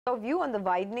Your view on the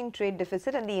widening trade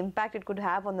deficit and the impact it could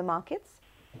have on the markets?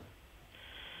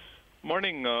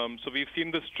 Morning. So we've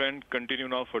seen this trend continue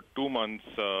now for 2 months,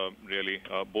 really.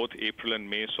 Both April and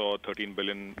May saw $13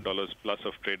 billion plus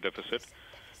of trade deficit.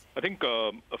 I think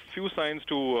a few signs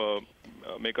to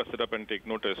make us sit up and take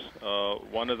notice.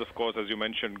 One is, of course, as you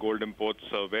mentioned, gold imports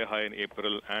were high in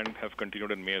April and have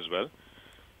continued in May as well.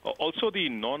 Also, the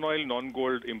non-oil,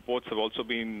 non-gold imports have also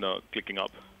been clicking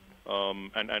up.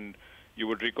 And you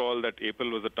would recall that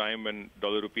April was a time when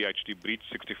dollar rupee actually breached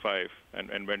 65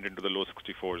 and went into the low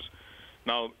 64s.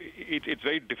 Now, it's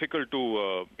very difficult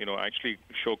to actually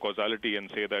show causality and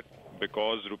say that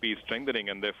because rupee is strengthening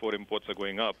and therefore imports are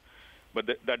going up. But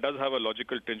that does have a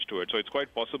logical tinge to it. So it's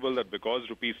quite possible that because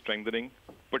rupee is strengthening,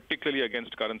 particularly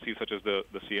against currencies such as the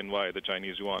CNY, the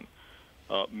Chinese yuan,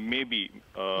 maybe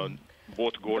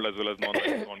both gold as well as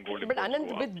non-gold imports. But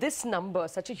Ananth, with this number,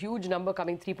 such a huge number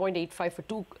coming 3.85 for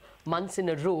 2 months in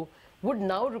a row, would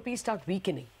now rupee start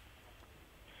weakening?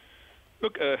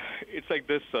 Look, it's like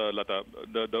this, Lata.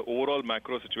 The overall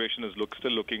macro situation is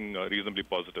still looking reasonably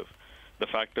positive. The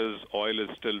fact is oil is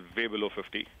still way below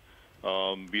 50.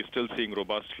 We're still seeing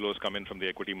robust flows come in from the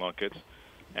equity markets.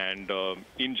 And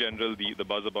in general, the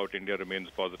buzz about India remains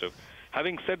positive.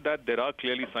 Having said that, there are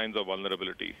clearly signs of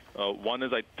vulnerability. One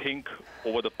is, I think,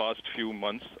 over the past few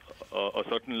months, a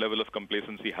certain level of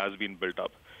complacency has been built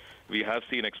up. We have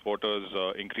seen exporters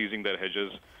increasing their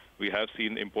hedges. We have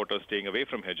seen importers staying away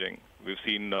from hedging. We've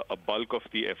seen a bulk of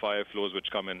the FII flows which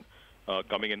coming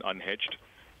in unhedged,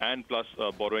 and plus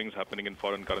borrowings happening in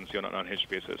foreign currency on an unhedged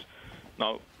basis.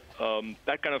 Now,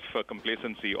 that kind of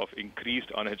complacency of increased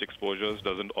unhedged exposures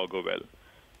doesn't augur well.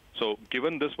 So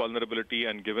given this vulnerability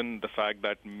and given the fact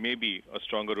that maybe a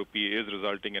stronger rupee is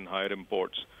resulting in higher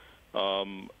imports,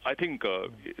 I think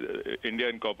India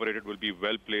Incorporated will be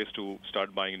well placed to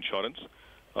start buying insurance.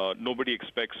 Nobody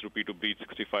expects rupee to breach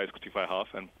 65, 65.5,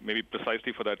 and maybe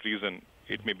precisely for that reason,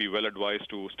 it may be well advised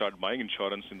to start buying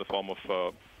insurance in the form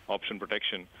of option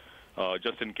protection,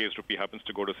 just in case rupee happens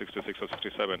to go to 66 or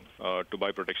 67 to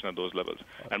buy protection at those levels.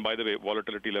 And by the way,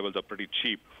 volatility levels are pretty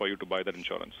cheap for you to buy that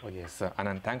insurance. Oh yes,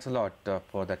 Anand, thanks a lot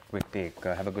for that quick take.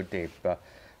 Have a good day.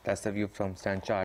 That's the view from Stan Chart.